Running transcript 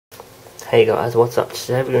Hey guys, what's up?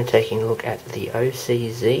 Today we're going to be taking a look at the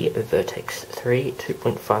OCZ Vertex 3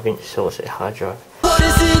 2.5 inch solid state hard drive. What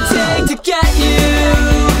does it take to get you?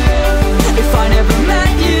 If I never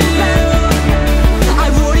met you, I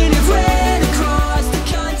wouldn't have ran across the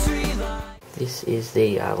country line. This is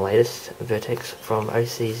the latest Vertex from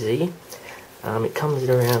OCZ. It comes at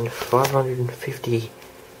around 550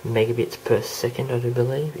 megabits per second, I do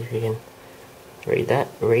believe, if you can read that.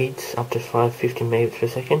 Reads up to 550 megabits per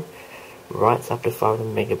second. Writes up to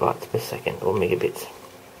 500 megabytes per second, or megabits.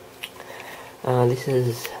 This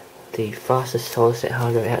is the fastest solid state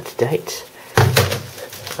hard drive out to date.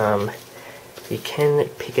 You can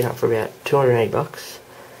pick it up for about $280,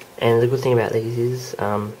 and the good thing about these is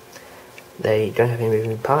they don't have any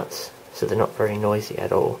moving parts, so they're not very noisy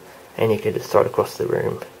at all, and you could just throw it across the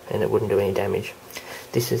room and it wouldn't do any damage.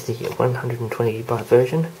 This is the 120 GB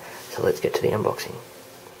version, so let's get to the unboxing.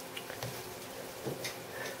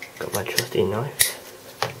 Got my trusty knife.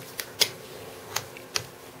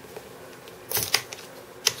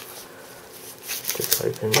 Just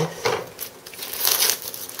open this.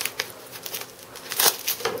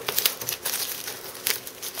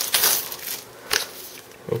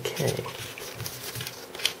 Okay.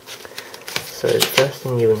 So the first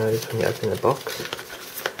thing you will notice when you open the box,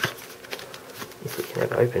 if we can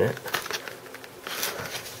ever open it.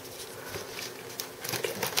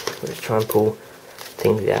 Okay, let's try and pull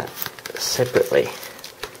things out separately.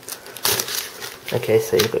 Okay,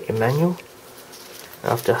 so you've got your manual.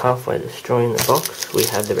 After halfway destroying the box, we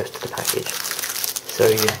have the rest of the package. So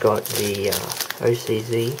you've got the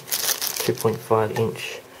OCZ 2.5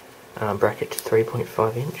 inch bracket to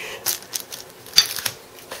 3.5 inch,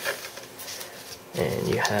 and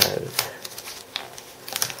you have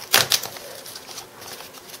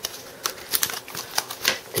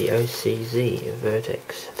the OCZ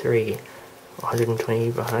Vertex 3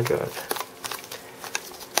 120 GB hard drive.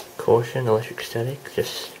 Caution, electric static,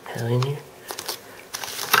 just telling you.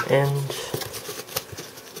 And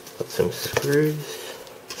got some screws.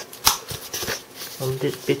 I'm a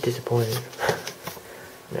bit disappointed.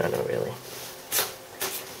 No, not really.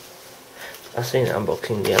 I seen an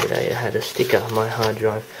unboxing the other day. It had a sticker, my hard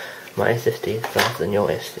drive, my SSD is faster than your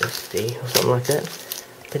SSD, or something like that.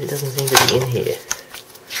 But it doesn't seem to be in here.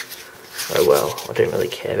 Oh well, I don't really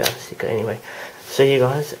care about the sticker anyway. So you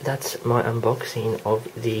guys, that's my unboxing of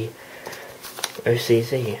the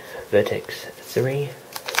OCZ Vertex 3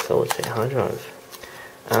 solid state hard drive.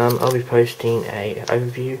 I'll be posting a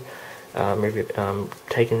overview,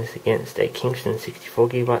 taking this against a Kingston 64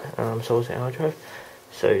 GB solid state hard drive.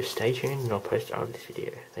 So stay tuned and I'll post it after this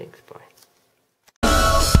video. Thanks, bye.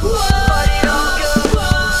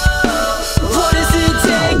 What does it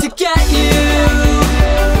take to get you?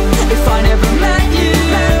 If I never met you